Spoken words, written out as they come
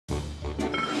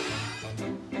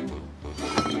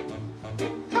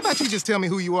about you just tell me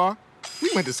who you are?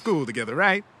 We went to school together,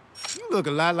 right? You look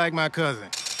a lot like my cousin.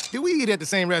 Did we eat at the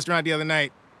same restaurant the other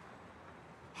night?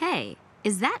 Hey,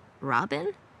 is that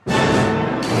Robin?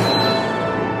 Huh.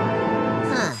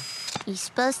 He's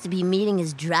supposed to be meeting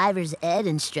his driver's ed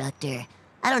instructor.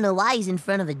 I don't know why he's in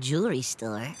front of a jewelry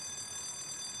store.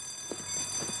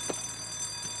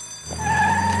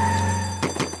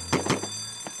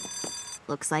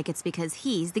 Looks like it's because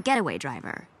he's the getaway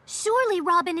driver. Surely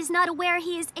Robin is not aware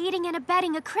he is aiding and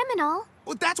abetting a criminal.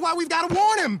 Well, that's why we've got to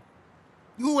warn him.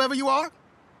 Whoever you are.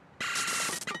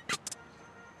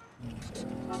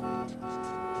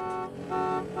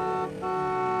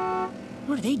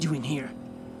 What are they doing here?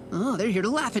 Oh, they're here to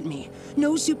laugh at me.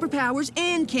 No superpowers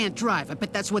and can't drive. I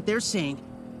bet that's what they're saying.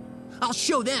 I'll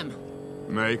show them.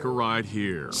 Make a right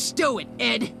here. Stow it,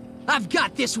 Ed. I've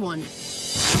got this one.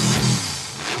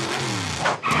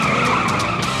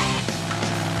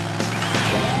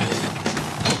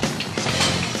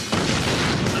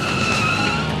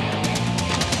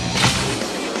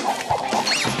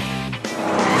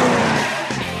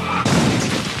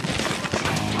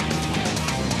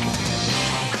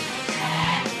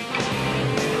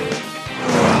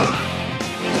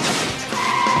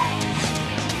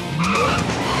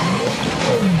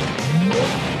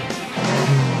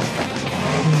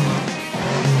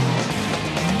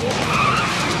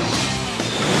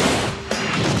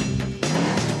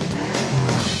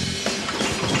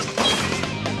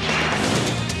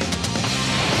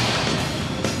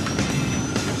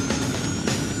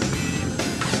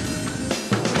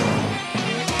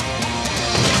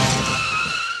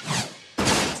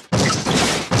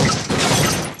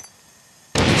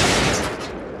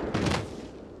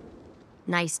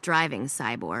 Nice driving,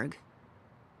 Cyborg.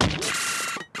 Hey,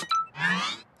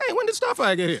 when did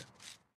Starfire get here?